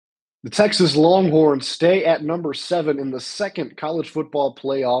The Texas Longhorns stay at number 7 in the second college football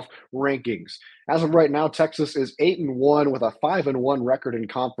playoff rankings. As of right now, Texas is 8-1 with a 5-1 record in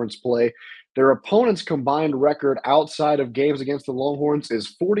conference play. Their opponents' combined record outside of games against the Longhorns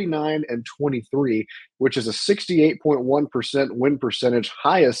is 49-23, which is a 68.1% win percentage,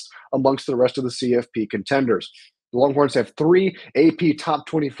 highest amongst the rest of the CFP contenders. The Longhorns have three AP top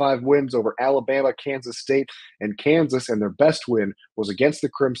 25 wins over Alabama, Kansas State, and Kansas, and their best win was against the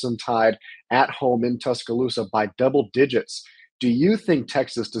Crimson Tide at home in Tuscaloosa by double digits. Do you think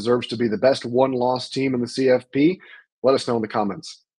Texas deserves to be the best one-loss team in the CFP? Let us know in the comments.